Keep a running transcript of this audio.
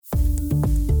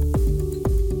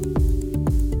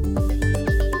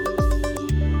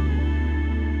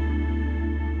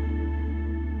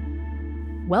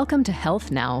Welcome to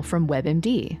Health Now from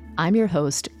WebMD. I'm your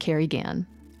host, Carrie Gann.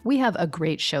 We have a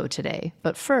great show today,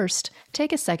 but first,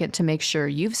 take a second to make sure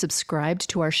you've subscribed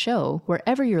to our show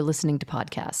wherever you're listening to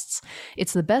podcasts.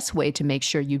 It's the best way to make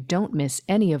sure you don't miss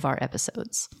any of our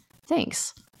episodes.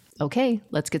 Thanks. Okay,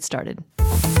 let's get started.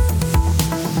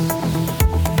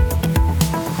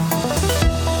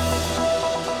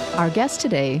 Our guest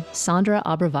today, Sandra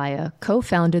Abravaya,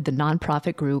 co-founded the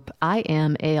nonprofit group I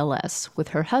Am ALS with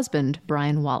her husband,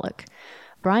 Brian Wallach.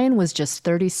 Brian was just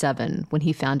 37 when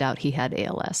he found out he had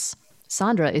ALS.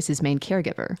 Sandra is his main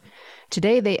caregiver.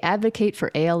 Today, they advocate for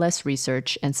ALS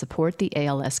research and support the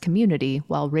ALS community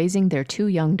while raising their two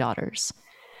young daughters.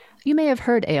 You may have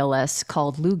heard ALS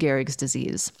called Lou Gehrig's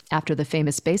disease, after the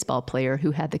famous baseball player who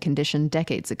had the condition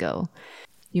decades ago.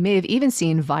 You may have even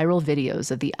seen viral videos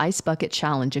of the Ice Bucket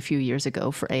Challenge a few years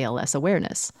ago for ALS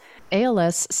awareness.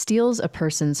 ALS steals a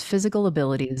person's physical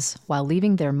abilities while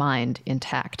leaving their mind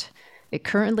intact. It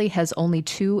currently has only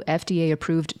 2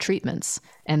 FDA-approved treatments,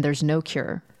 and there's no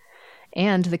cure.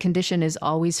 And the condition is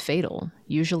always fatal,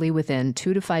 usually within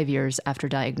 2 to 5 years after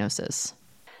diagnosis.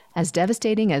 As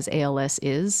devastating as ALS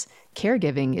is,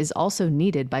 caregiving is also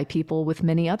needed by people with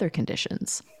many other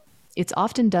conditions. It's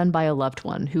often done by a loved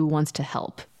one who wants to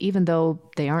help, even though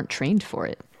they aren't trained for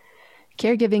it.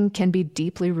 Caregiving can be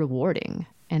deeply rewarding,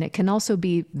 and it can also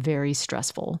be very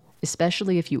stressful,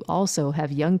 especially if you also have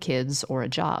young kids or a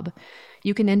job.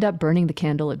 You can end up burning the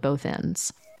candle at both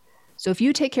ends. So if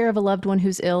you take care of a loved one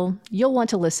who's ill, you'll want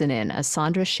to listen in as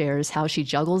Sandra shares how she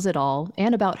juggles it all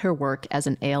and about her work as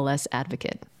an ALS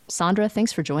advocate. Sandra,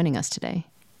 thanks for joining us today.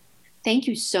 Thank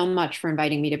you so much for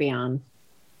inviting me to be on.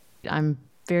 I'm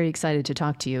very excited to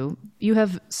talk to you. You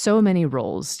have so many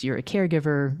roles. You're a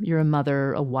caregiver, you're a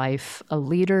mother, a wife, a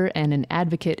leader, and an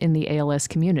advocate in the ALS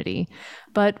community.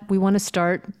 But we want to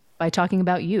start by talking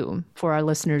about you. For our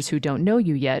listeners who don't know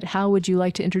you yet, how would you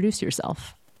like to introduce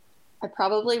yourself? I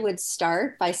probably would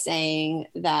start by saying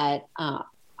that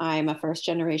I'm a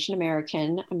first-generation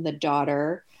American. I'm the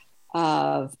daughter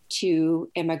of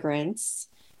 2 immigrants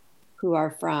who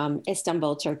are from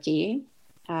Istanbul, Turkey.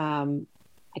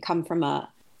 I come from a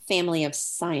family of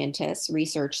scientists,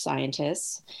 research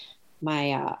scientists.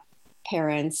 My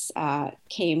parents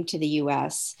came to the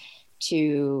U.S.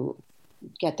 to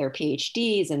get their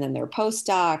PhDs and then their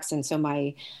postdocs. And so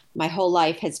my whole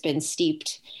life has been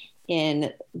steeped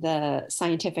in the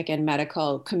scientific and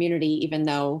medical community, even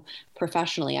though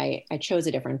professionally I chose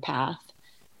a different path.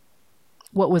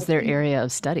 What was their area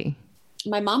of study?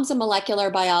 My mom's a molecular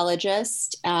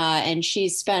biologist, and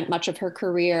she's spent much of her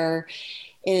career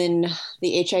in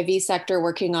the HIV sector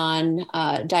working on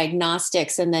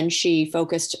diagnostics. And then she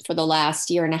focused for the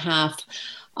last year and a half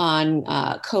on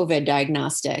COVID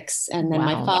diagnostics. And then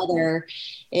My father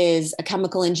is a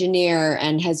chemical engineer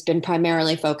and has been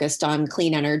primarily focused on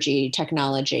clean energy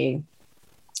technology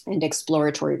and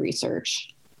exploratory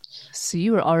research. So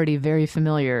you were already very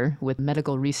familiar with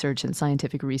medical research and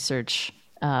scientific research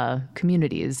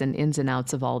communities and ins and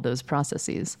outs of all those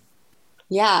processes.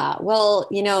 Yeah, well,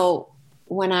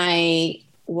 when I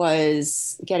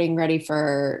was getting ready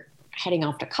for heading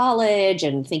off to college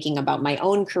and thinking about my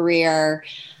own career,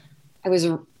 I was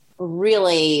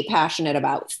really passionate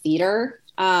about theater.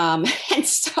 And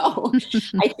so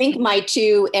I think my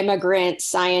 2 immigrant,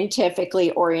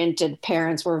 scientifically oriented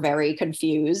parents were very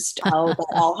confused how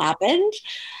that all happened.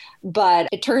 But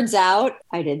it turns out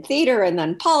I did theater and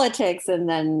then politics and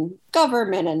then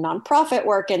government and nonprofit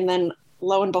work. And then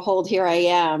lo and behold, here I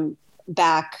am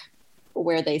back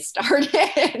where they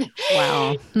started.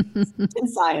 Wow. In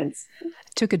science.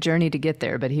 Took a journey to get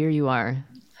there, but here you are.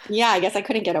 Yeah, I guess I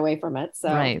couldn't get away from it. So,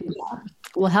 right. Yeah.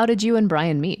 Well, how did you and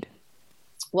Brian meet?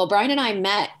 Well, Brian and I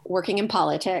met working in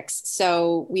politics.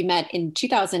 So we met in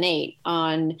 2008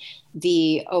 on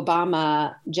the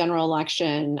Obama general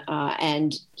election.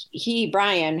 And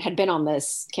Brian, had been on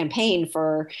this campaign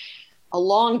for a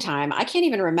long time. I can't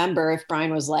even remember if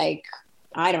Brian was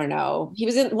I don't know. He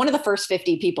was one of the first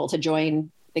 50 people to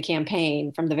join the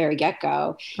campaign from the very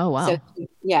get-go. Oh, wow. So,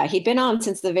 yeah, he'd been on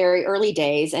since the very early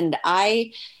days. And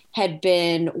I had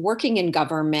been working in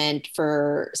government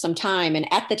for some time. And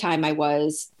at the time I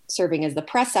was serving as the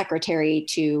press secretary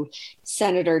to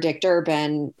Senator Dick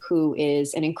Durbin, who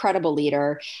is an incredible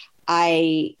leader.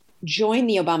 I joined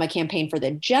the Obama campaign for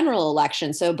the general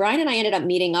election. So Brian and I ended up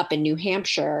meeting up in New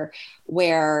Hampshire,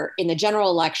 where in the general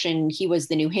election, he was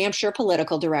the New Hampshire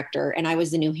political director and I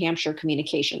was the New Hampshire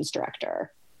communications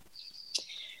director.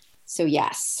 So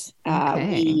yes,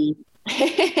 okay.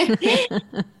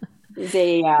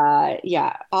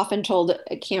 Often told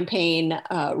a campaign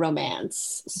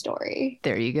romance story.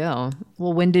 There you go.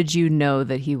 Well, when did you know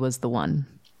that he was the one?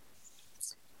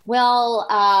 Well,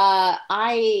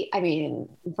 I mean,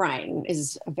 Brian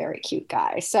is a very cute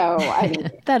guy. So, I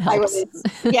mean, That helps.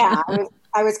 yeah,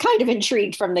 I was kind of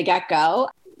intrigued from the get-go,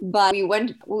 but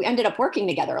we ended up working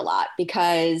together a lot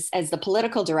because as the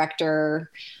political director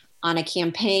on a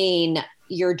campaign,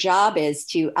 your job is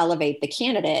to elevate the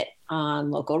candidate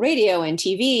on local radio and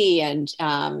TV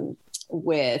and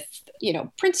with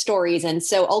print stories. And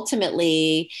so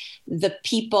ultimately, the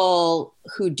people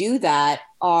who do that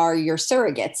are your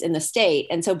surrogates in the state.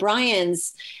 And so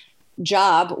Brian's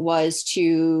job was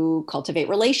to cultivate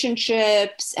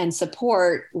relationships and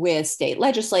support with state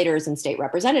legislators and state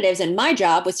representatives. And my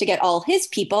job was to get all his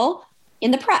people in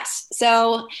the press.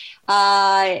 So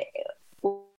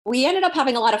we ended up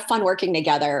having a lot of fun working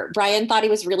together. Brian thought he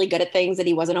was really good at things that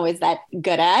he wasn't always that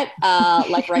good at,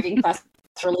 like writing press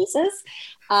releases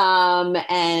and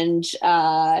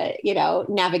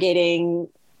navigating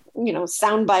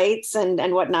sound bites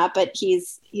and whatnot. But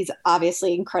he's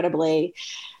obviously incredibly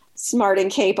smart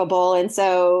and capable. And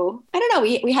so I don't know,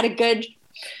 we had a good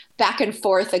back and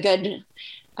forth, a good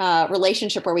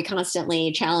relationship where we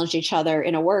constantly challenged each other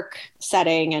in a work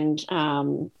setting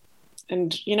and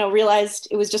realized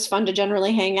it was just fun to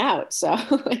generally hang out. So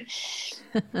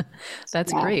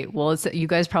That's great. Well, you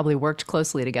guys probably worked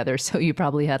closely together, so you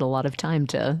probably had a lot of time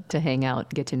to hang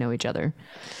out, get to know each other.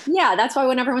 Yeah, that's why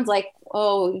when everyone's like,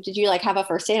 "Oh, did you have a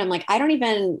first date?" I'm like, I don't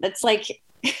even. That's like,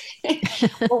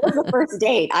 what was the first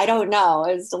date? I don't know.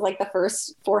 It was like the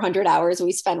first 400 hours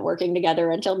we spent working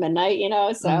together until midnight.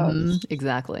 So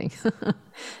exactly.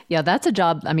 Yeah, that's a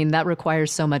job. I mean, that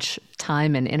requires so much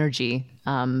time and energy,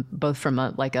 both from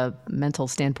a mental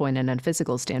standpoint and a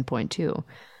physical standpoint too.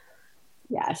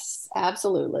 Yes,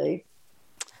 absolutely.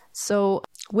 So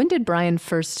when did Brian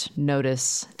first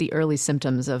notice the early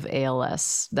symptoms of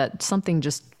ALS, that something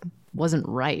just wasn't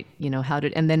right? How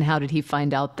did he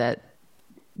find out that,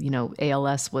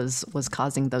 ALS was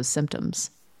causing those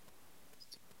symptoms?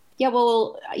 Yeah,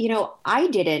 well, I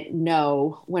didn't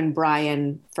know when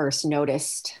Brian first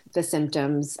noticed the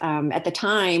symptoms. At the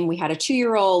time, we had a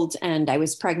 2-year-old and I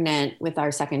was pregnant with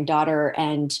our second daughter.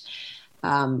 And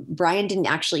Brian didn't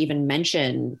actually even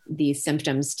mention these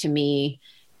symptoms to me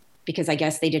because I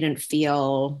guess they didn't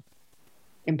feel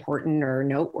important or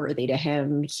noteworthy to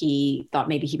him. He thought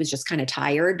maybe he was just kind of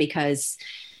tired because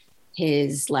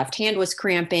his left hand was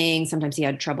cramping. Sometimes he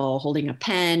had trouble holding a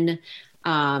pen.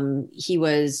 He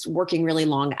was working really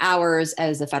long hours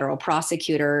as a federal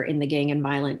prosecutor in the Gang and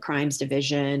Violent Crimes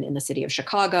Division in the city of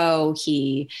Chicago.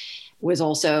 He was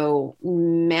also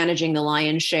managing the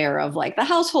lion's share of the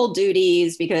household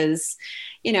duties because,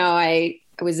 I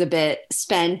was a bit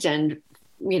spent and,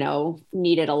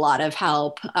 needed a lot of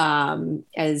help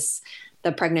as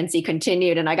the pregnancy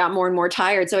continued and I got more and more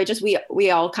tired. So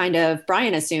we all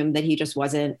Brian assumed that he just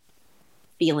wasn't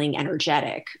feeling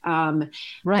energetic.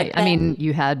 Right. I mean,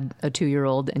 you had a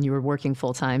 2-year-old and you were working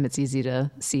full time. It's easy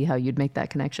to see how you'd make that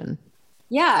connection.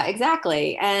 Yeah,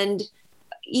 exactly. And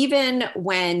even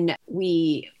when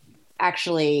we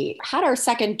actually had our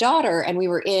second daughter and we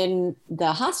were in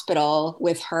the hospital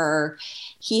with her,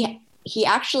 he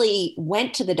actually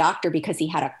went to the doctor because he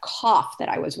had a cough that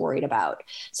I was worried about.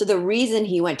 So the reason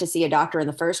he went to see a doctor in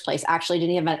the first place actually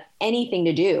didn't have anything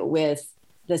to do with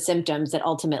the symptoms that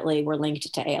ultimately were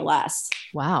linked to ALS.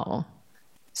 Wow.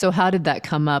 So how did that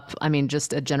come up? I mean,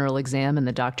 just a general exam and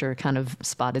the doctor kind of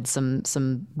spotted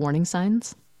some warning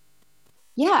signs?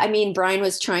 Yeah, I mean, Brian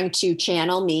was trying to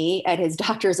channel me at his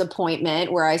doctor's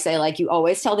appointment where I say, you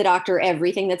always tell the doctor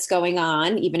everything that's going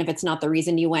on, even if it's not the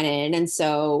reason you went in. And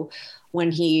so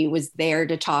when he was there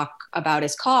to talk about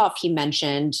his cough, he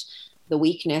mentioned the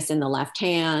weakness in the left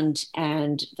hand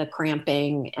and the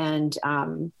cramping. And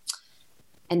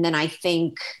then I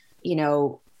think,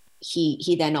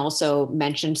 he then also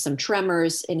mentioned some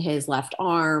tremors in his left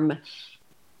arm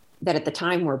that at the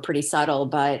time were pretty subtle,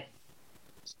 but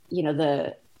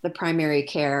the primary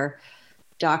care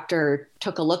doctor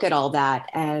took a look at all that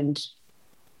and,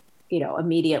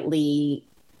 immediately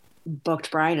booked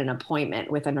Brian an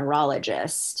appointment with a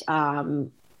neurologist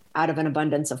out of an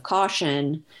abundance of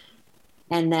caution.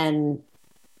 And then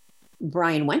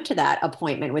Brian went to that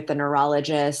appointment with the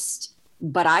neurologist,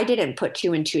 but I didn't put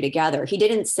 2 and 2 together. He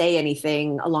didn't say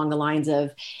anything along the lines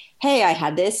of, hey, I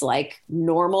had this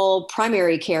normal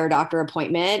primary care doctor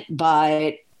appointment,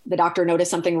 but the doctor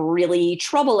noticed something really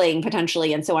troubling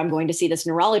potentially. And so I'm going to see this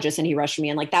neurologist and he rushed me.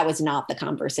 And that was not the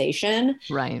conversation.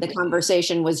 Right. The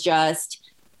conversation was just,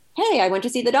 hey, I went to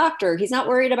see the doctor. He's not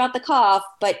worried about the cough,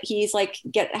 but he's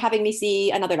having me see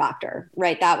another doctor.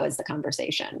 Right. That was the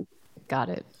conversation. Got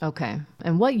it. Okay.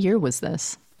 And what year was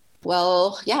this?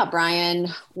 Well, yeah, Brian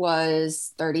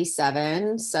was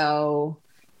 37. So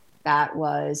that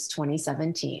was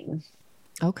 2017.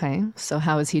 Okay. So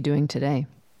how is he doing today?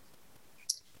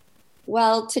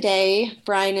 Well, today,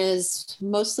 Brian is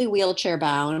mostly wheelchair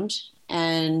bound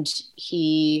and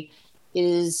he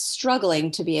is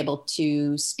struggling to be able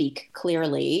to speak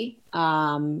clearly.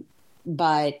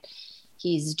 But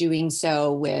he's doing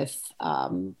so with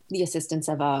the assistance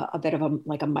of a bit of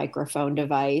a microphone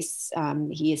device.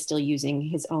 He is still using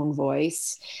his own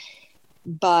voice,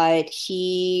 but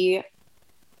he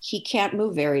can't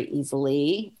move very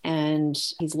easily and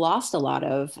he's lost a lot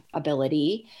of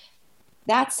ability.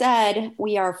 That said,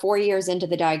 we are 4 years into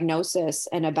the diagnosis,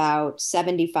 and about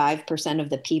 75%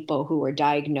 of the people who were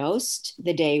diagnosed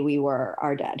the day we were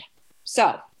are dead.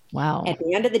 So Wow. at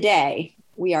the end of the day,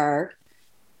 we are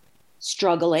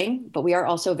struggling, but we are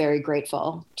also very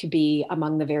grateful to be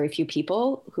among the very few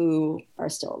people who are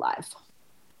still alive.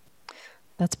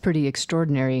 That's pretty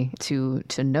extraordinary to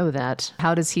know that.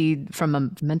 How does he, from a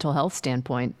mental health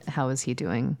standpoint, how is he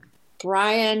doing?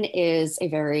 Brian is a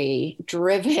very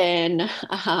driven,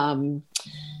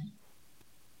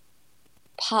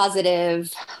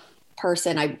 positive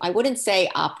person. I wouldn't say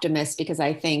optimist because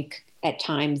I think at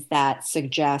times that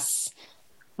suggests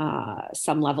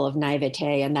some level of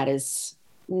naivete, and that is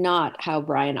not how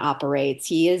Brian operates.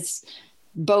 He is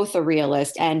both a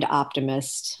realist and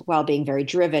optimist while being very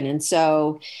driven. And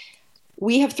so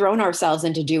we have thrown ourselves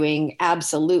into doing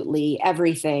absolutely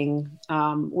everything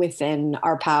within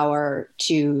our power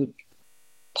to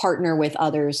partner with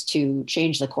others to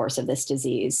change the course of this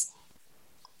disease.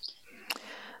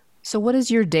 So, what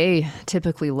does your day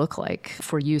typically look like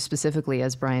for you specifically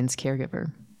as Brian's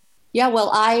caregiver? Yeah,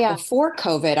 well, before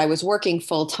COVID, I was working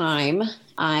full time.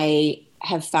 I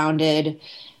have founded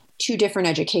two different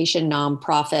education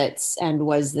nonprofits and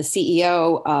was the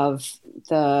CEO of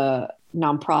the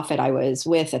nonprofit I was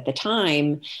with at the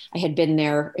time. I had been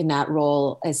there in that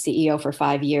role as CEO for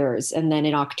 5 years. And then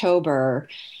in October,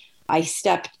 I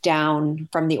stepped down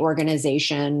from the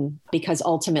organization because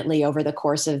ultimately, over the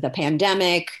course of the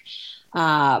pandemic,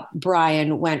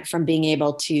 Brian went from being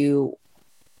able to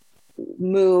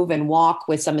move and walk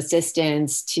with some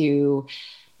assistance to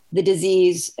the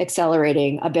disease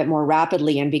accelerating a bit more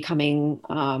rapidly and becoming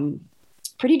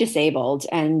pretty disabled.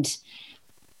 And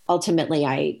ultimately,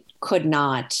 I could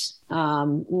not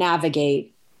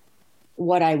navigate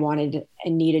what I wanted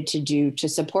and needed to do to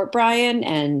support Brian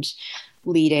and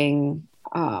leading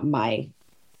my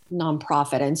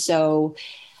nonprofit. And so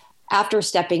after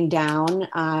stepping down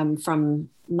from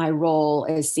my role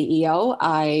as CEO,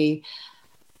 I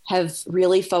have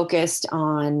really focused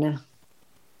on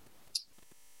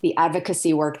the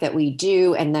advocacy work that we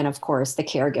do. And then, of course, the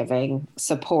caregiving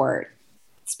support.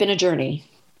 It's been a journey.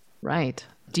 Right.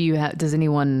 Does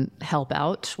anyone help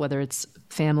out, whether it's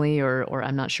family or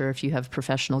I'm not sure if you have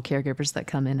professional caregivers that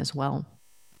come in as well?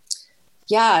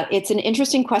 Yeah, it's an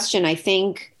interesting question. I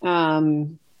think there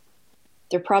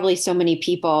are probably so many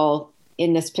people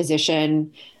in this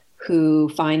position who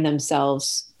find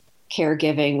themselves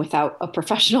caregiving without a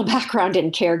professional background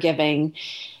in caregiving.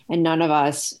 And none of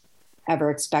us ever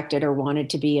expected or wanted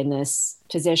to be in this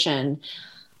position.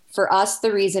 For us,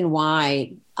 the reason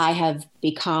why I have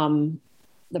become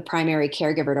the primary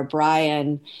caregiver to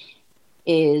Brian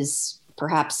is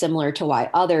perhaps similar to why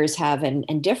others have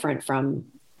and different from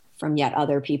yet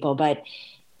other people. But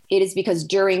it is because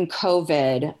during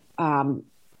COVID,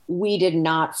 we did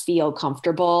not feel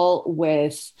comfortable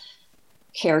with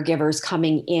caregivers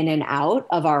coming in and out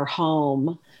of our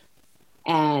home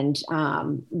and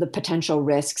the potential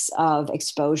risks of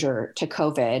exposure to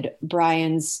COVID.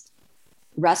 Brian's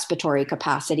respiratory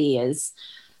capacity is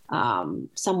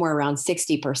somewhere around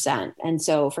 60%. And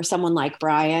so for someone like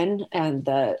Brian, and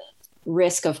the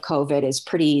risk of COVID is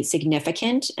pretty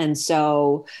significant. And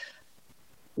so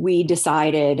we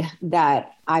decided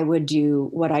that I would do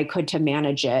what I could to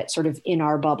manage it sort of in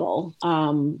our bubble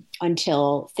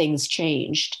until things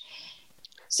changed.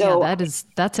 So yeah,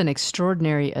 that's an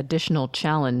extraordinary additional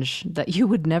challenge that you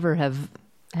would never have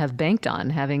banked on,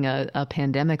 having a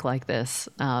pandemic like this,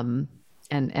 and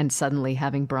suddenly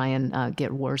having Brian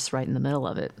get worse right in the middle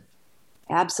of it.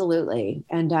 Absolutely.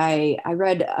 And I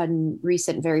read a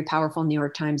recent, very powerful New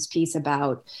York Times piece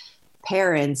about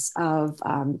parents of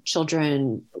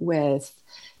children with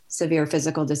severe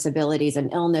physical disabilities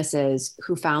and illnesses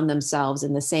who found themselves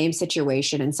in the same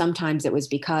situation. And sometimes it was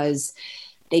because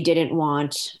they didn't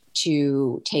want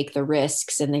to take the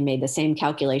risks and they made the same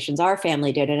calculations our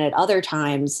family did. And at other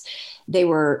times, they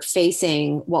were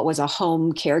facing what was a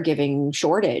home caregiving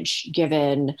shortage,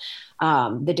 given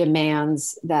the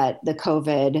demands that the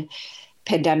COVID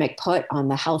pandemic put on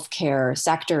the healthcare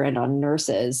sector and on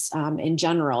nurses in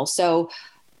general. So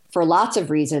for lots of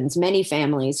reasons, many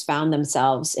families found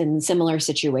themselves in similar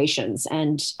situations,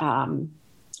 and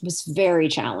it was very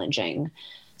challenging.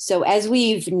 So as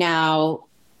we've now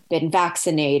been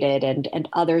vaccinated and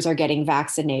others are getting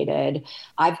vaccinated,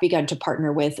 I've begun to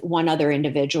partner with one other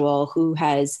individual who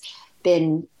has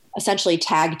been essentially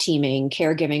tag teaming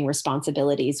caregiving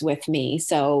responsibilities with me.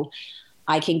 So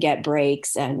I can get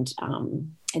breaks and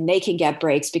they can get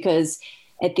breaks, because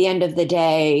at the end of the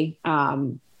day,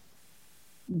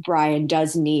 Brian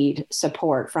does need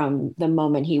support from the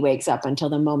moment he wakes up until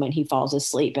the moment he falls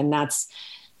asleep. And that's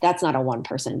not a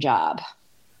one-person job.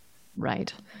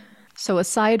 Right. So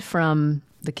aside from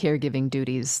the caregiving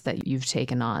duties that you've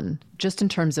taken on, just in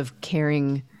terms of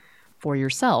caring for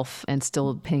yourself and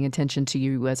still paying attention to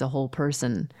you as a whole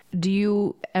person, do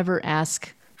you ever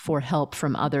ask for help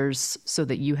from others so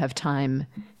that you have time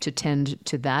to tend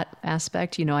to that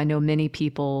aspect? You know, I know many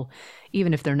people,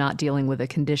 even if they're not dealing with a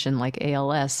condition like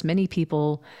ALS, many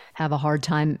people have a hard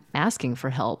time asking for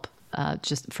help,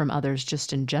 just from others,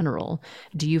 just in general.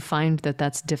 Do you find that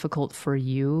that's difficult for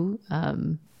you,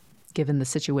 given the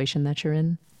situation that you're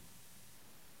in?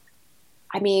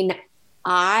 I mean,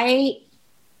 I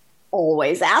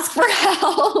always ask for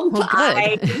help. Well,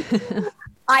 good.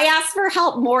 I ask for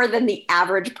help more than the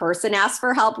average person asks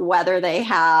for help, whether they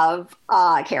have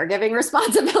caregiving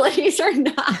responsibilities or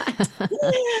not.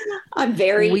 I'm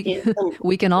very...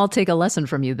 We can all take a lesson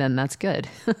from you then. That's good.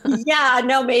 Yeah,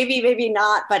 no, maybe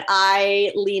not. But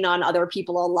I lean on other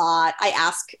people a lot. I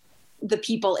ask the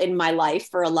people in my life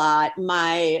for a lot.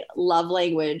 My love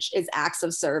language is acts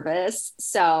of service.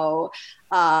 So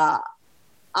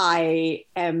I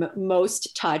am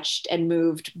most touched and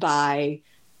moved by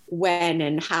when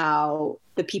and how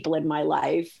the people in my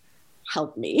life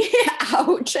help me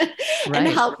out and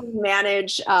help me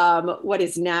manage what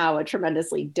is now a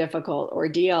tremendously difficult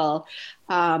ordeal.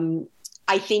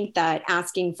 I think that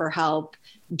asking for help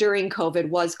during COVID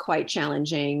was quite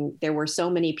challenging. There were so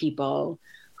many people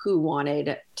who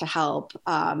wanted to help,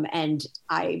 and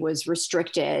I was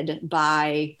restricted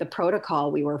by the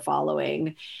protocol we were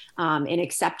following in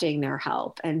accepting their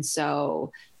help. And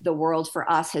so the world for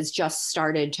us has just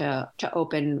started to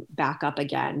open back up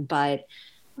again. But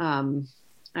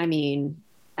I mean,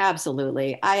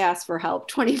 absolutely, I ask for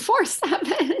help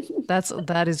 24/7.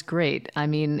 That is great. I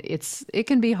mean, it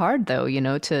can be hard though, you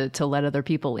know, to let other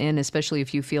people in, especially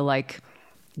if you feel like,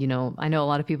 you know, I know a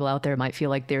lot of people out there might feel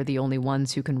like they're the only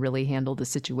ones who can really handle the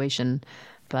situation,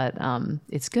 but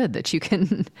it's good that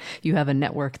you have a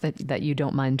network that you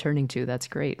don't mind turning to. That's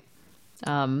great.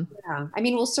 Yeah. I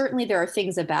mean, well, certainly there are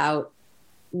things about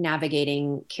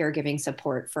navigating caregiving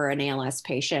support for an ALS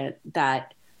patient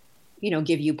that, you know,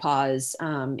 give you pause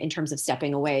in terms of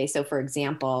stepping away. So for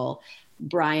example,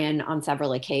 Brian on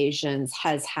several occasions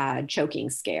has had choking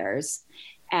scares.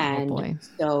 And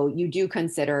so you do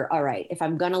consider, all right, if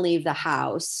I'm going to leave the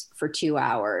house for 2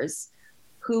 hours,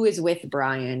 who is with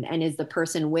Brian? And is the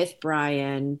person with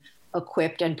Brian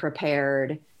equipped and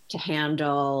prepared to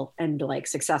handle and like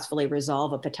successfully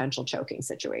resolve a potential choking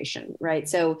situation? Right.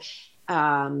 So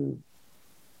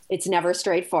it's never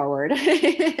straightforward.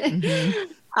 Mm-hmm.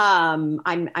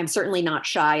 I'm certainly not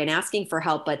shy in asking for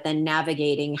help, but then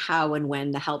navigating how and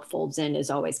when the help folds in is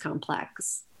always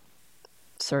complex.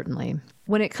 Certainly.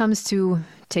 When it comes to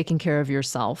taking care of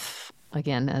yourself,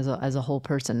 again, as a whole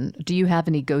person, do you have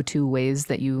any go-to ways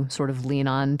that you sort of lean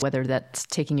on, whether that's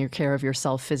taking care of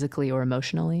yourself physically or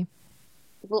emotionally?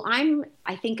 Well,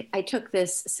 I think I took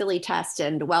this silly test,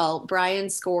 and while Brian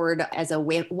scored as a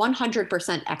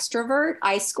 100% extrovert,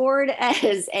 I scored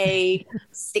as a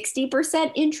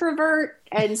 60% introvert.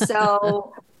 And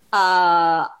so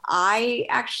I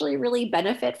actually really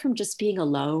benefit from just being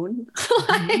alone.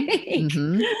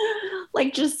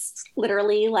 Like just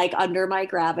literally like under my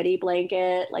gravity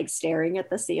blanket, like staring at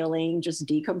the ceiling, just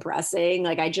decompressing.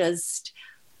 Like I just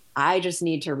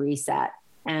need to reset.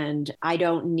 And I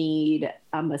don't need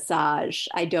a massage.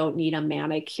 I don't need a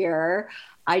manicure.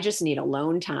 I just need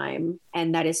alone time.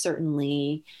 And that is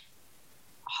certainly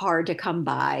hard to come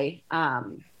by.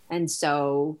 And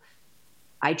so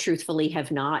I truthfully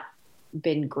have not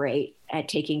been great at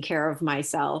taking care of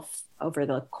myself over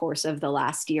the course of the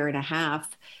last year and a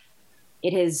half.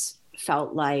 It has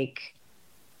felt like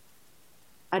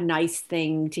a nice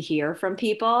thing to hear from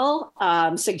people,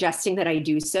 suggesting that I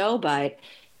do so, but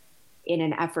in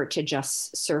an effort to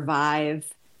just survive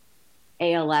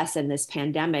ALS and this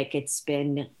pandemic, it's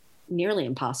been nearly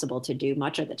impossible to do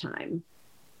much of the time.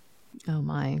 Oh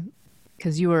my.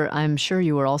 Because I'm sure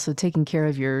you were also taking care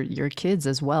of your kids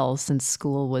as well, since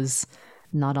school was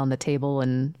not on the table,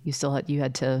 and you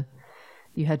had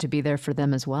to be there for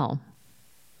them as well.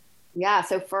 Yeah.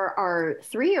 So for our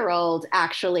 3-year-old,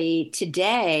 actually,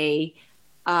 today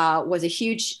was a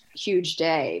huge, huge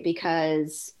day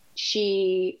because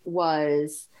she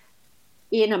was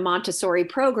in a Montessori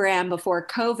program before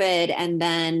COVID. And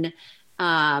then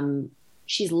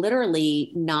she's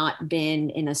literally not been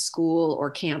in a school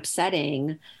or camp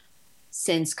setting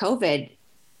since COVID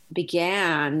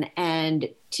began. And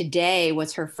today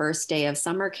was her first day of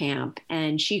summer camp.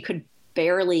 And she could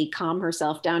barely calm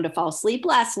herself down to fall asleep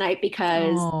last night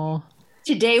because Oh,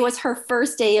 today was her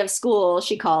first day of school,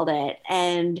 she called it.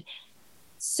 And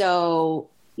so,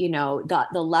 the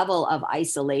level of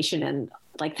isolation and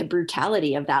like the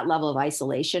brutality of that level of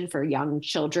isolation for young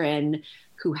children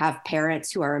who have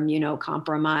parents who are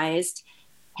immunocompromised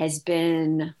has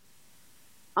been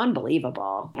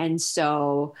unbelievable. And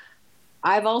so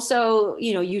I've also,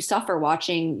 you suffer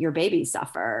watching your baby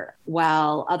suffer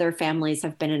while other families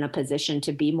have been in a position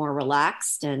to be more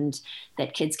relaxed and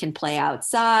that kids can play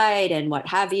outside and what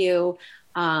have you.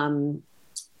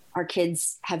 Our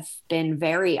kids have been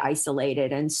very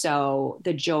isolated. And so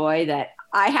the joy that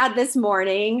I had this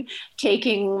morning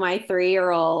taking my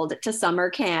 3-year-old to summer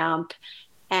camp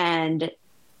and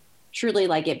truly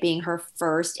like it being her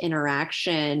first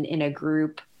interaction in a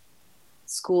group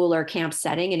school or camp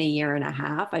setting in a year and a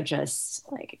half. I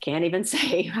can't even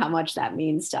say how much that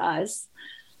means to us.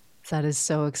 that is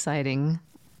so exciting.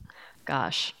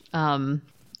 Gosh. But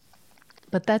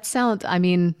that sounds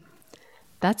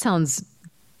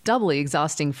doubly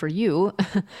exhausting for you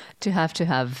to have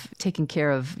taken care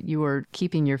of. You were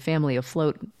keeping your family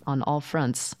afloat on all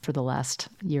fronts for the last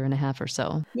year and a half or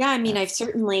so. Yeah, I've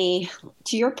certainly,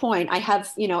 to your point, I have,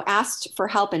 asked for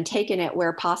help and taken it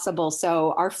where possible.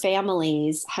 So our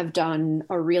families have done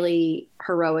a really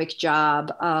heroic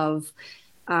job of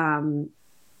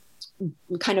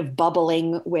kind of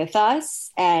bubbling with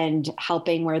us and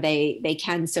helping where they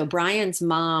can. So Brian's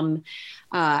mom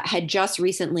had just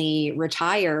recently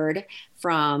retired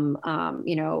from,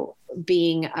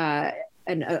 being a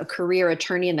career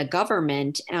attorney in the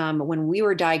government when we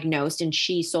were diagnosed, and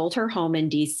she sold her home in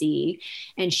DC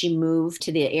and she moved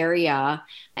to the area.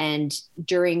 And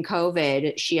during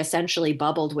COVID, she essentially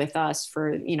bubbled with us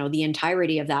for, the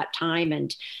entirety of that time,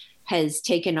 and has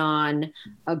taken on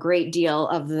a great deal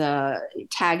of the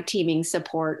tag teaming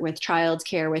support with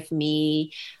childcare with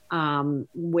me,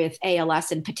 with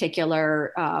ALS in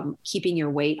particular. Keeping your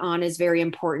weight on is very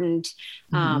important.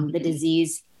 The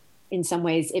disease, in some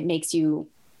ways, it makes you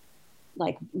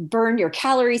like burn your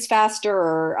calories faster,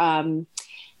 or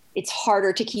it's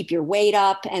harder to keep your weight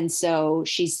up. And so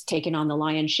she's taken on the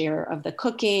lion's share of the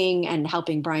cooking and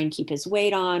helping Brian keep his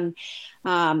weight on.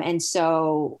 And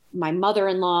so my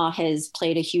mother-in-law has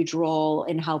played a huge role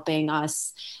in helping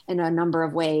us in a number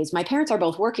of ways. My parents are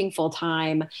both working full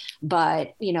time,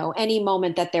 but any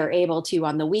moment that they're able to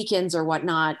on the weekends or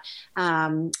whatnot,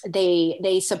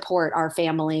 they support our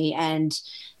family. And,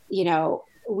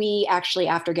 we actually,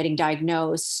 after getting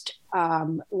diagnosed,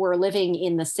 were living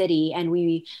in the city, and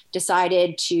we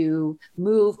decided to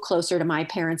move closer to my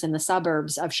parents in the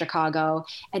suburbs of Chicago.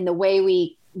 And the way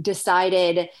we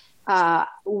decided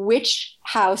which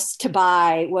house to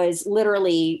buy was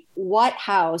literally what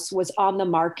house was on the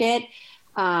market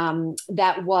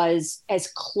that was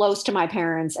as close to my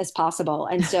parents as possible.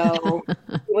 And so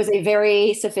it was a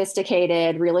very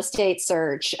sophisticated real estate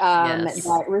search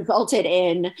that resulted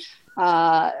in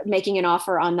making an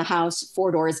offer on the house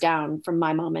 4 doors down from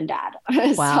my mom and dad.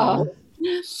 Wow. So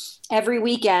every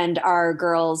weekend, our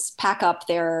girls pack up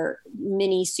their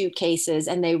mini suitcases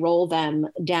and they roll them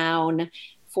down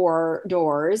 4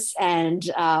 doors and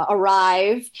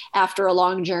arrive after a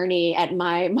long journey at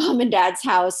my mom and dad's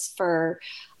house for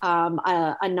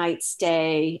a night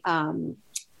stay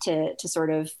to sort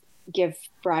of give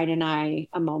Brian and I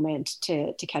a moment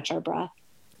to catch our breath.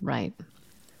 Right.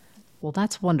 Well,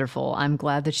 that's wonderful. I'm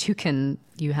glad that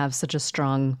you have such a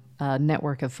strong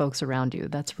network of folks around you.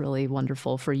 That's really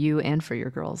wonderful for you and for your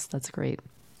girls. That's great.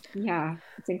 Yeah,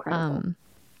 it's incredible.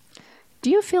 Do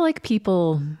you feel like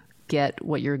people get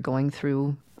what you're going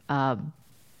through?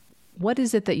 What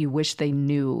is it that you wish they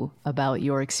knew about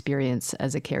your experience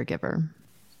as a caregiver?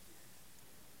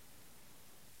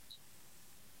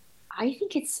 I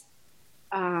think it's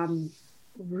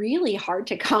really hard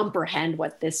to comprehend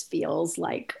what this feels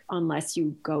like unless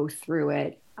you go through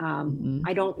it.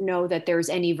 I don't know that there's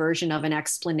any version of an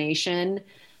explanation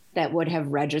that would have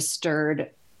registered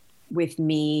with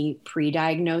me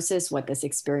pre-diagnosis what this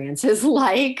experience is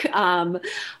like.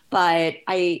 But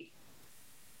I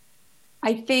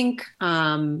think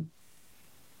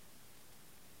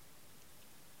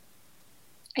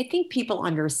I think people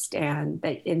understand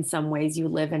that in some ways you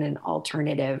live in an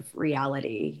alternative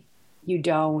reality. You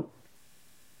don't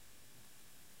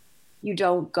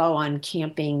go on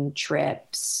camping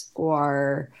trips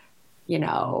or, you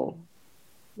know,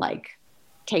 like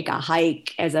take a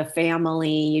hike as a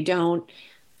family. You don't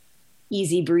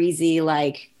easy breezy,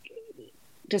 like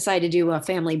decide to do a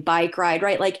family bike ride,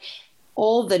 right? Like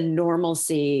all the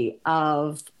normalcy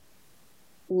of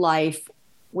life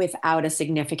without a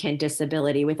significant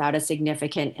disability, without a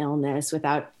significant illness,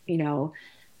 without,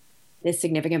 this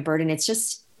significant burden. It's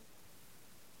just,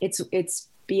 it's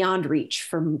beyond reach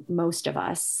for most of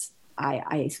us.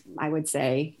 I would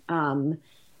say. And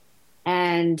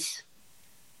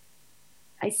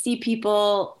I see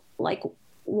people like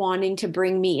wanting to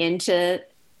bring me into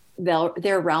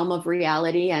their realm of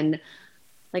reality. And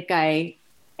like, I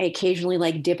occasionally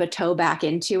like dip a toe back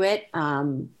into it.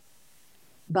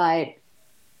 But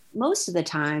most of the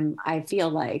time I feel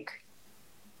like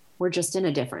we're just in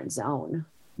a different zone.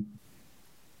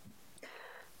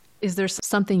 Is there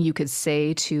something you could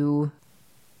say to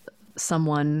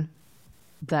someone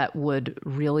that would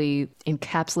really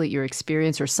encapsulate your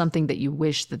experience, or something that you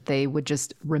wish that they would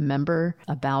just remember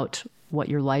about what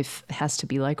your life has to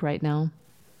be like right now?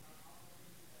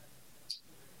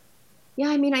 Yeah,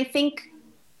 I mean, I think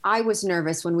I was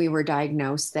nervous when we were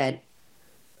diagnosed that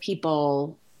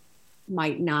people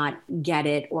might not get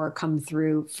it or come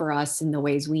through for us in the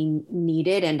ways we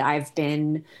needed. And I've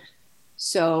been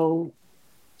so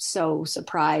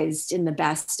surprised in the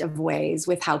best of ways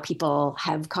with how people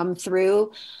have come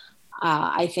through.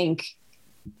 I think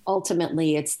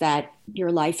ultimately it's that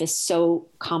your life is so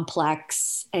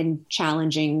complex and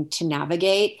challenging to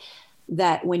navigate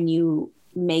that when you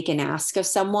make an ask of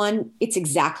someone, it's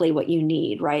exactly what you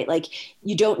need, right? Like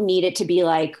you don't need it to be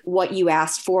like what you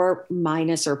asked for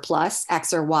minus or plus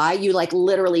X or Y. You like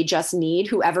literally just need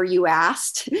whoever you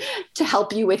asked to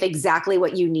help you with exactly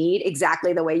what you need,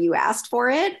 exactly the way you asked for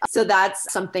it. So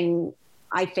that's something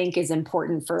I think is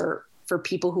important for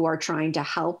people who are trying to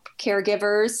help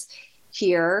caregivers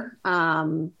here,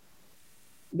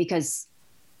 because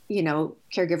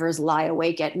caregivers lie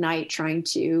awake at night trying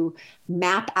to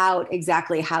map out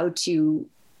exactly how to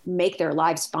make their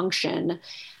lives function.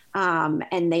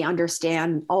 And they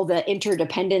understand all the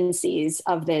interdependencies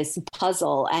of this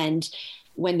puzzle. And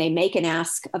when they make an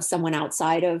ask of someone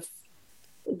outside of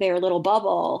their little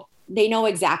bubble, they know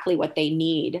exactly what they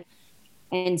need.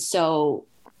 And so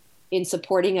in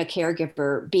supporting a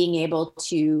caregiver, being able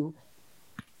to,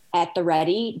 at the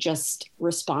ready, just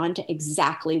respond to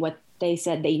exactly what they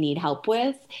said they need help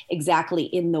with, exactly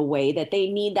in the way that they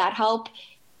need that help,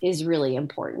 is really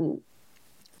important.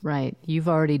 Right. You've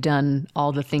already done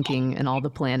all the thinking and all the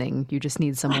planning. You just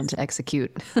need someone to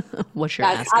execute what you're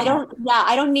asking.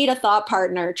 I don't need a thought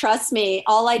partner. Trust me.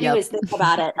 All I do is think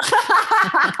about it.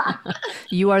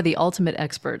 You are the ultimate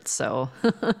expert. So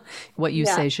what you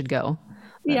say should go.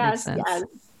 That makes sense.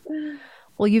 Yes.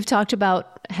 Well, you've talked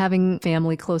about having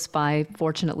family close by,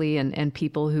 fortunately, and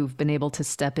people who've been able to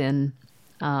step in,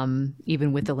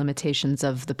 even with the limitations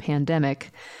of the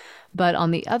pandemic. But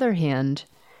on the other hand,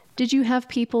 did you have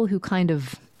people who kind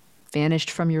of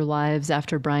vanished from your lives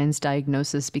after Brian's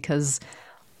diagnosis because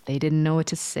they didn't know what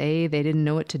to say, they didn't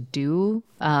know what to do?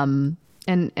 And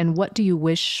what do you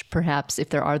wish, perhaps, if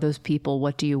there are those people,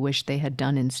 what do you wish they had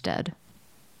done instead?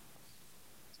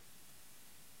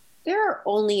 There are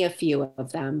only a few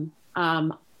of them.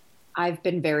 I've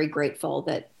been very grateful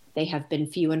that they have been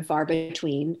few and far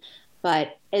between.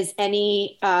 But as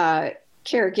any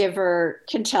caregiver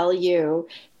can tell you,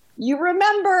 you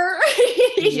remember,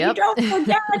 you don't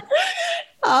forget.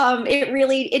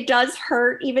 It does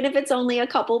hurt, even if it's only a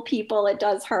couple people, it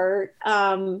does hurt.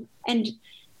 And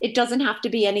it doesn't have to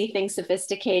be anything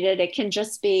sophisticated. It can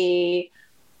just be,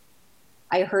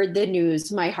 I heard the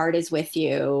news, my heart is with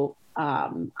you.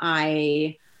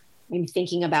 I'm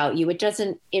thinking about you.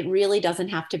 It really doesn't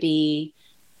have to be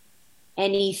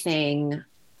anything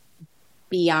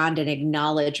beyond an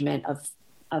acknowledgement of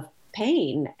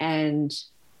pain and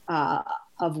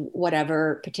of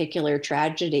whatever particular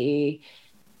tragedy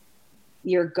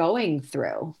you're going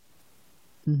through.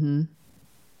 Mm-hmm.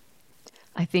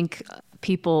 I think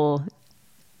people,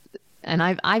 and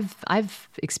I've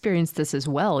experienced this as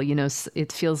well.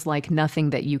 It feels like nothing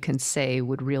that you can say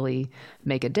would really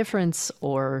make a difference,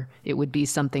 or it would be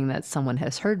something that someone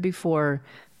has heard before,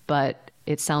 but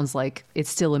it sounds like it's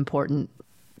still important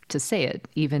to say it,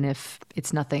 even if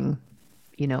it's nothing,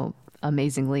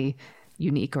 amazingly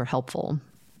unique or helpful.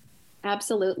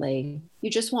 Absolutely. You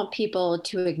just want people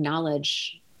to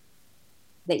acknowledge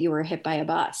that you were hit by a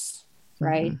bus,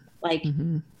 right?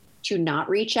 Mm-hmm. to not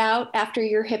reach out after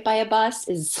you're hit by a bus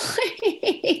is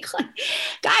like,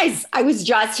 guys, I was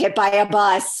just hit by a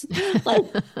bus. Like,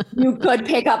 you could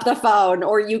pick up the phone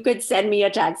or you could send me a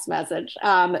text message.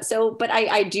 But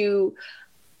I do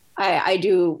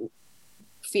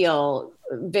feel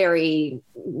very,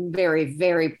 very,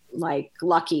 very like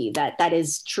lucky that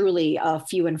is truly a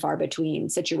few and far between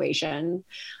situation.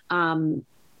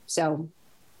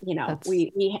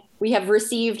 We have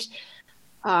received,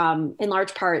 in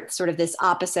large part, sort of this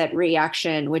opposite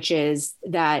reaction, which is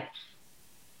that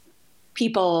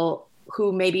people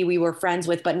who maybe we were friends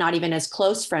with, but not even as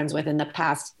close friends with in the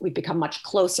past, we've become much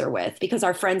closer with, because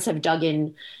our friends have dug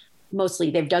in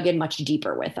much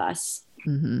deeper with us.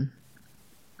 Mm-hmm.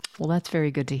 Well, that's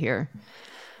very good to hear.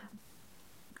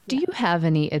 Do you have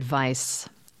any advice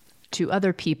to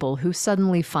other people who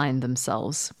suddenly find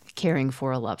themselves caring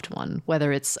for a loved one,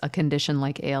 whether it's a condition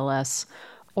like ALS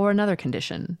or another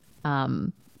condition?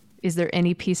 Is there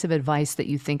any piece of advice that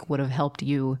you think would have helped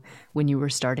you when you were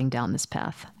starting down this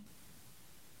path?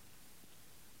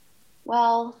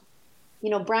 Well,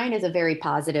 Brian is a very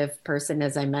positive person,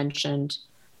 as I mentioned,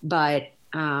 but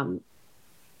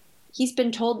he's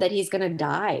been told that he's going to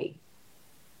die,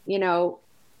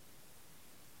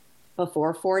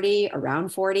 before 40, around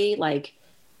 40, like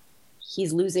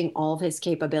he's losing all of his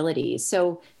capabilities.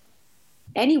 So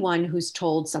anyone who's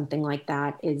told something like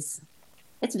that it's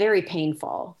very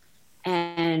painful.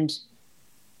 And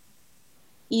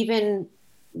even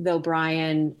though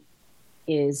Brian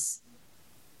is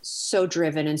so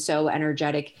driven and so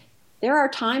energetic, there are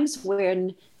times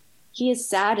when he is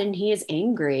sad and he is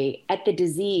angry at the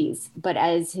disease. But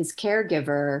as his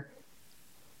caregiver,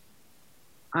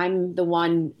 I'm the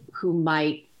one who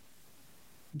might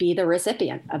be the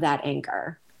recipient of that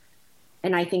anger.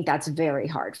 And I think that's very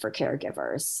hard for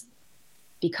caregivers,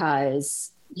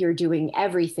 because you're doing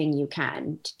everything you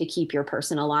can to keep your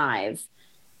person alive.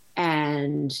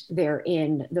 And they're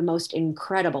in the most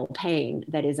incredible pain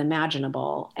that is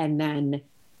imaginable. And then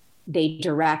they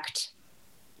direct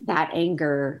that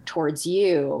anger towards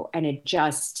you, and it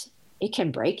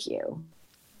can break you.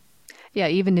 Yeah,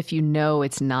 even if you know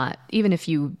it's not, even if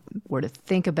you were to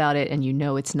think about it and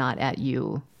it's not at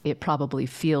you, it probably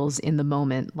feels in the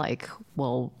moment like,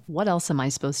 well, what else am I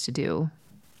supposed to do?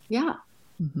 Yeah.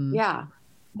 Mm-hmm. Yeah.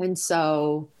 And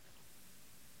so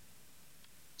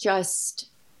just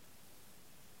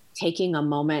taking a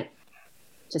moment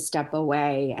to step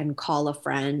away and call a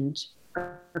friend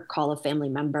or call a family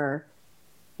member,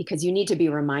 because you need to be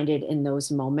reminded in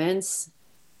those moments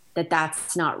that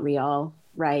that's not real,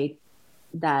 right?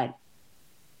 That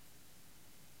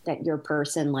your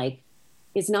person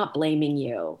is not blaming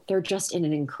you. They're just in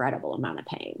an incredible amount of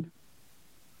pain.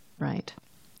 Right.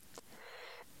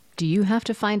 Do you have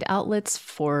to find outlets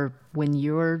for when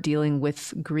you're dealing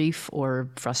with grief or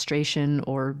frustration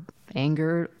or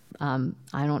anger?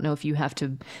 I don't know if you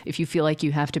feel like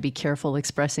you have to be careful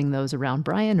expressing those around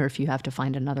Brian, or if you have to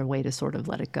find another way to sort of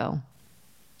let it go.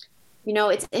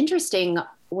 It's interesting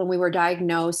when we were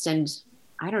diagnosed, and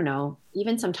I don't know,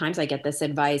 even sometimes I get this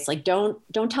advice, like, don't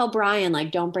tell Brian,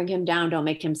 like, don't bring him down, don't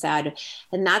make him sad.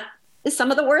 And that is some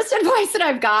of the worst advice that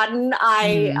I've gotten.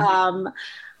 I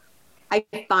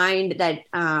find that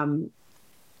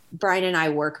Brian and I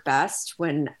work best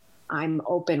when I'm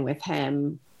open with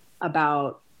him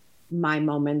about my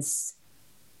moments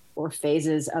or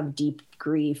phases of deep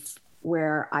grief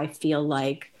where I feel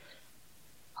like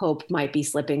hope might be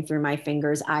slipping through my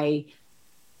fingers. I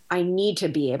need to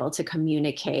be able to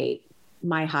communicate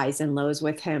my highs and lows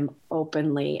with him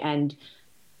openly. And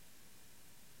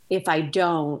if I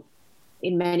don't,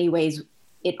 in many ways,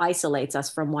 it isolates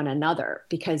us from one another,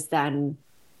 because then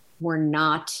we're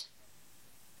not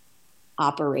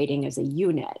operating as a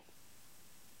unit.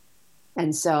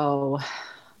 And so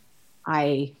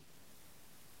I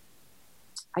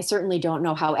certainly don't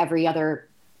know how every other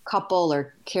couple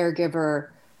or caregiver,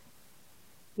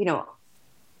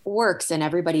 works, and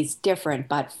everybody's different.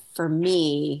 But for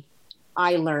me,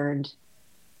 I learned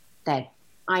that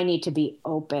I need to be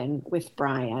open with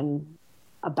Brian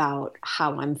about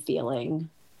how I'm feeling.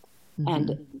 Mm-hmm.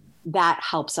 And that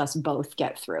helps us both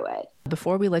get through it.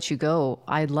 Before we let you go,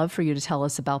 I'd love for you to tell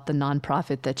us about the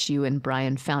nonprofit that you and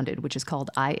Brian founded, which is called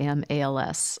I Am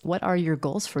ALS. What are your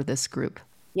goals for this group?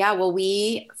 Yeah, well,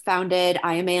 we founded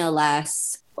I Am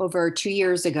ALS over 2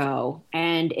 years ago,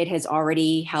 and it has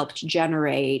already helped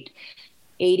generate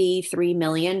 $83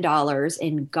 million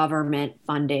in government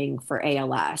funding for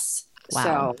ALS. Wow.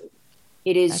 So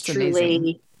it is That's truly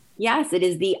amazing. Yes, it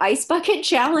is the ice bucket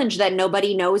challenge that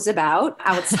nobody knows about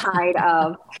outside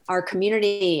of our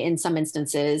community in some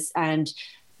instances. And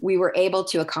we were able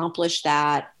to accomplish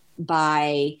that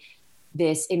by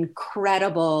this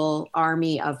incredible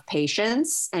army of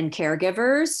patients and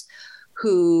caregivers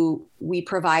who we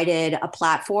provided a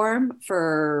platform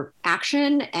for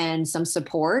action and some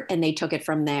support, and they took it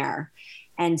from there.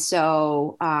 And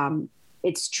so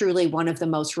it's truly one of the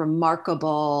most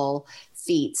remarkable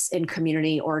feats in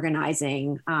community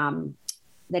organizing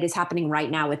that is happening right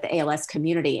now with the ALS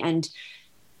community. And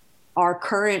our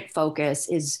current focus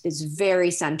is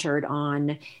very centered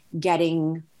on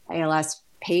getting ALS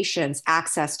patients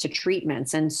access to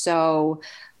treatments. And so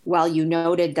while you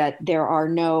noted that there are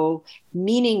no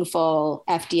meaningful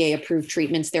FDA approved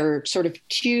treatments, there are sort of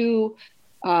two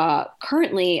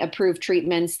currently approved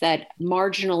treatments that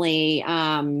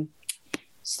marginally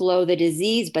slow the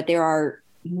disease, but there are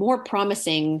more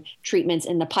promising treatments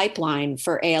in the pipeline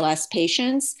for ALS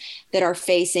patients that are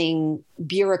facing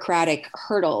bureaucratic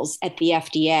hurdles at the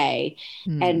FDA.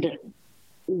 And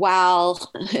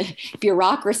while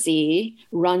bureaucracy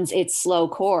runs its slow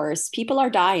course, people are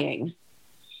dying.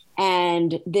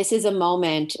 And this is a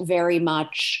moment very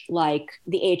much like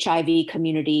the HIV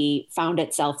community found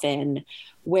itself in,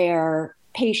 where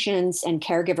patients and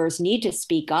caregivers need to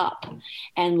speak up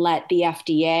and let the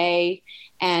FDA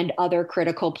and other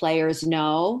critical players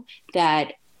know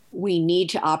that we need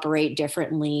to operate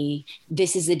differently.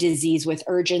 This is a disease with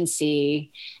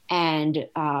urgency. And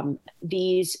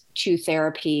these two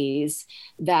therapies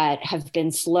that have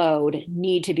been slowed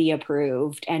need to be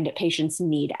approved, and patients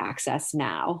need access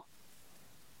now.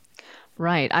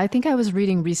 Right. I think I was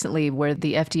reading recently where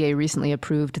the FDA recently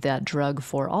approved that drug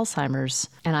for Alzheimer's.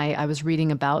 And I was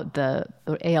reading about the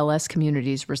ALS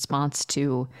community's response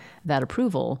to that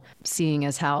approval, seeing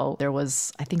as how there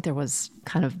was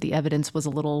kind of the evidence was a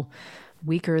little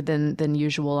weaker than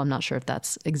usual. I'm not sure if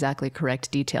that's exactly correct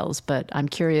details, but I'm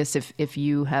curious if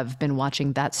you have been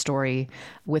watching that story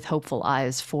with hopeful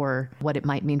eyes for what it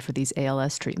might mean for these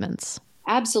ALS treatments.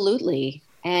 Absolutely.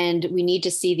 And we need to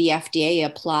see the FDA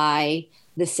apply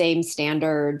the same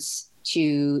standards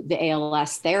to the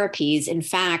ALS therapies. In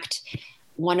fact,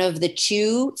 one of the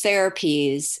two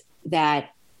therapies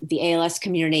that the ALS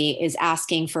community is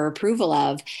asking for approval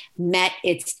of met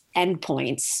its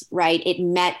endpoints, right? It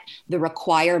met the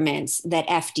requirements that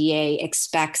FDA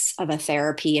expects of a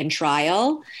therapy and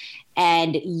trial.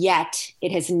 And yet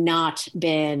it has not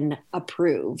been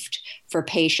approved for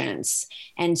patients.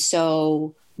 And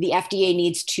so the FDA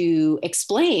needs to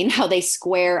explain how they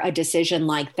square a decision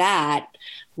like that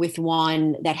with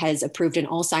one that has approved an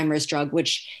Alzheimer's drug,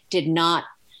 which did not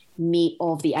meet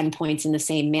all of the endpoints in the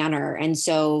same manner. And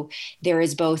so there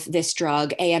is both this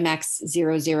drug,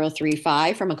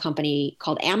 AMX0035, from a company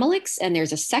called Amylyx, and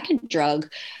there's a second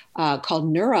drug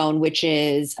called NurOwn, which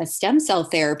is a stem cell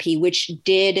therapy, which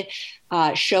did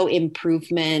show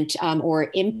improvement or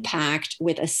impact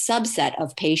with a subset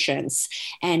of patients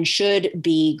and should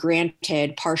be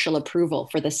granted partial approval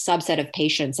for the subset of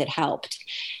patients it helped.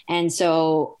 And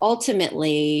so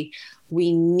ultimately,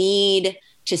 we need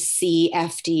to see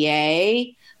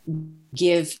FDA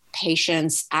give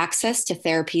patients access to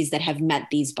therapies that have met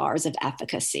these bars of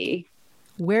efficacy.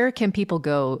 Where can people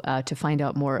go to find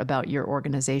out more about your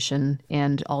organization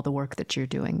and all the work that you're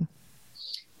doing?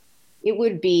 It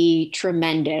would be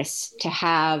tremendous to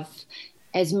have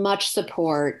as much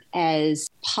support as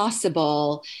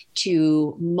possible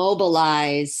to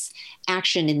mobilize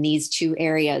action in these two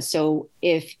areas. So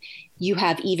if you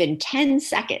have even 10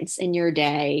 seconds in your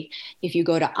day, if you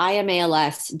go to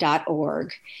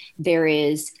imals.org, there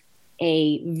is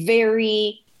a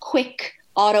very quick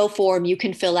auto form you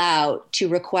can fill out to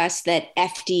request that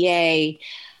FDA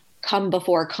come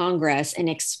before Congress and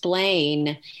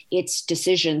explain its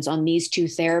decisions on these two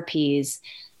therapies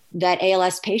that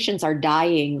ALS patients are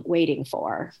dying waiting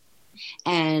for.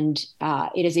 And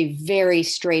it is a very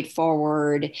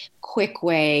straightforward, quick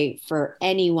way for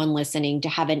anyone listening to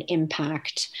have an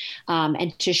impact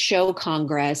and to show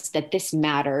Congress that this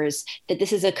matters, that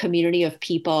this is a community of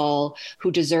people who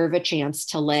deserve a chance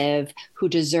to live, who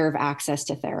deserve access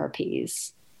to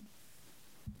therapies.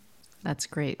 That's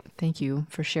great. Thank you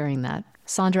for sharing that.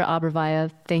 Sandra Abrevaya,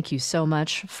 thank you so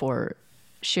much for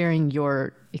sharing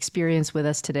your experience with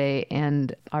us today,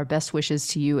 and our best wishes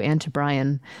to you and to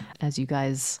Brian as you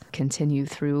guys continue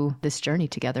through this journey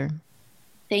together.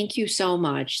 Thank you so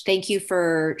much. Thank you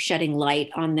for shedding light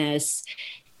on this.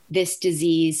 This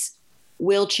disease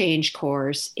will change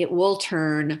course. It will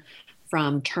turn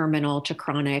from terminal to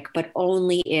chronic, but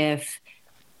only if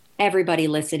everybody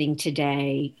listening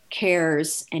today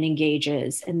cares and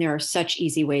engages. And there are such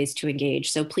easy ways to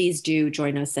engage. So please do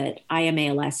join us at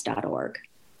imals.org.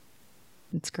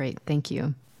 That's great. Thank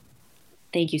you.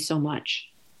 Thank you so much.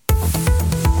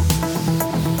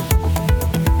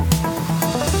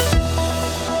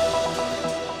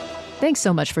 Thanks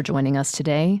so much for joining us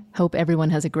today. Hope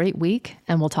everyone has a great week,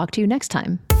 and we'll talk to you next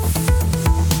time.